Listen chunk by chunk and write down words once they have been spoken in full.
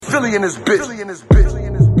Philly in this bitch. Philly in this bitch. Philly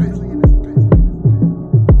in this bitch.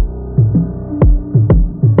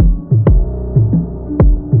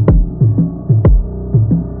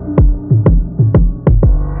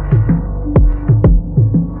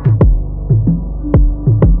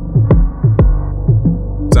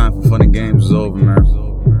 Time for fun and games is over, man.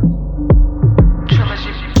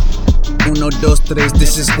 Uno, dos, tres,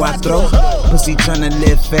 this is cuatro. Pussy tryna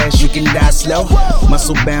live fast, you can die slow.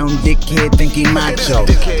 Muscle bound dickhead, think he macho.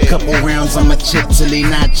 Couple rounds, I'ma chip till he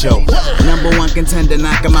nacho. Number one contender,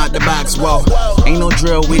 knock him out the box, whoa. Ain't no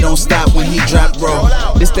drill, we don't stop when he drop roll.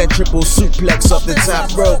 This that triple suplex off the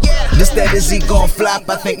top rope. This that is he gon' flop,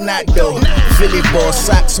 I think not though. Philly ball,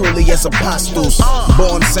 socks holy as apostles.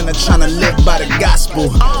 Born sinner tryna live by the gospel.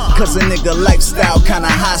 Cause a nigga lifestyle kinda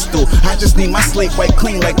hostile. I just need my slate white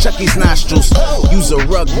clean like Chucky's nostrils. Use a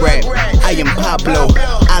rug rat, I am Pablo.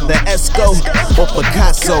 Either Esco or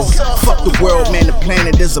Picasso. Fuck the world, man, the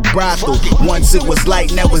planet is a brothel. Once it was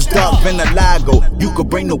light, now it's dark, Venalago. You could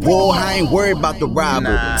bring the war, I ain't worried about the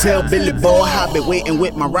rival. Tell Billy Boy I been waiting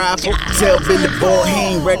with my rifle. Tell Billy Boy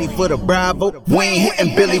he ain't ready for the Bravo. We ain't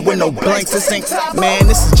hitting Billy with no blanks, this ain't, man,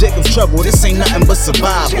 this is Jacob's trouble, this ain't nothing but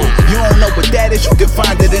survival. You don't know what that is, you can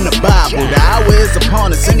find it in the Bible. The hour is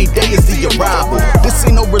upon us, any day is the arrival. This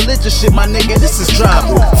ain't no religious shit, my nigga, this is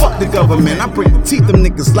tribal. Fuck the government, I break the teeth them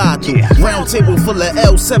niggas lie to. Round table full of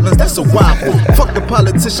L7s, that's a waffle. Fuck the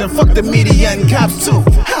politician, fuck the media and cops too.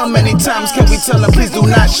 How many times can we tell them please do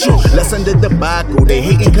not shoot? Let's end the debacle, they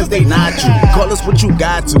hating cause they not you. Call us what you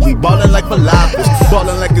got to, we ballin' like falafels.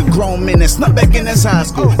 Ballin' like a grown man and snuck back in his high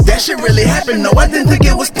school. That shit really happened, no, I didn't think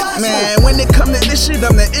it was possible. Man, when it come to this shit,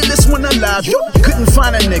 I'm the illest one alive. You couldn't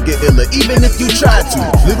find a nigga iller, even if you tried to.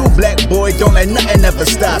 Little black boy, don't let nothing ever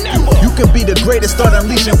stop you. You can be the greatest, start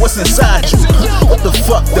unleashing what's inside you. What the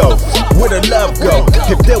fuck though? Where the love go?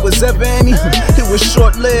 If there was ever any, it was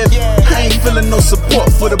short-lived. I ain't feeling no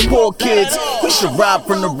support for the poor kids. We should rob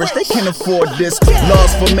from the rich, they can't afford this.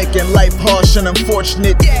 Laws for making life harsh and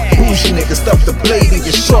unfortunate. Bougie niggas stuff the blade in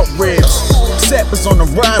your short ribs. Sappers on the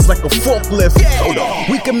rise like a forklift. Hold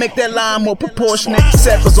on, we can make that line more proportionate.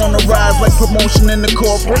 Sappers on the rise like promotion in the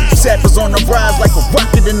corporate. Sappers on the rise like a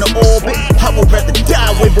rocket in the orbit. I would rather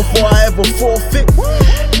die way before I ever forfeit.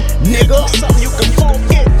 Nigga, something you can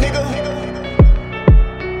forget, nigga.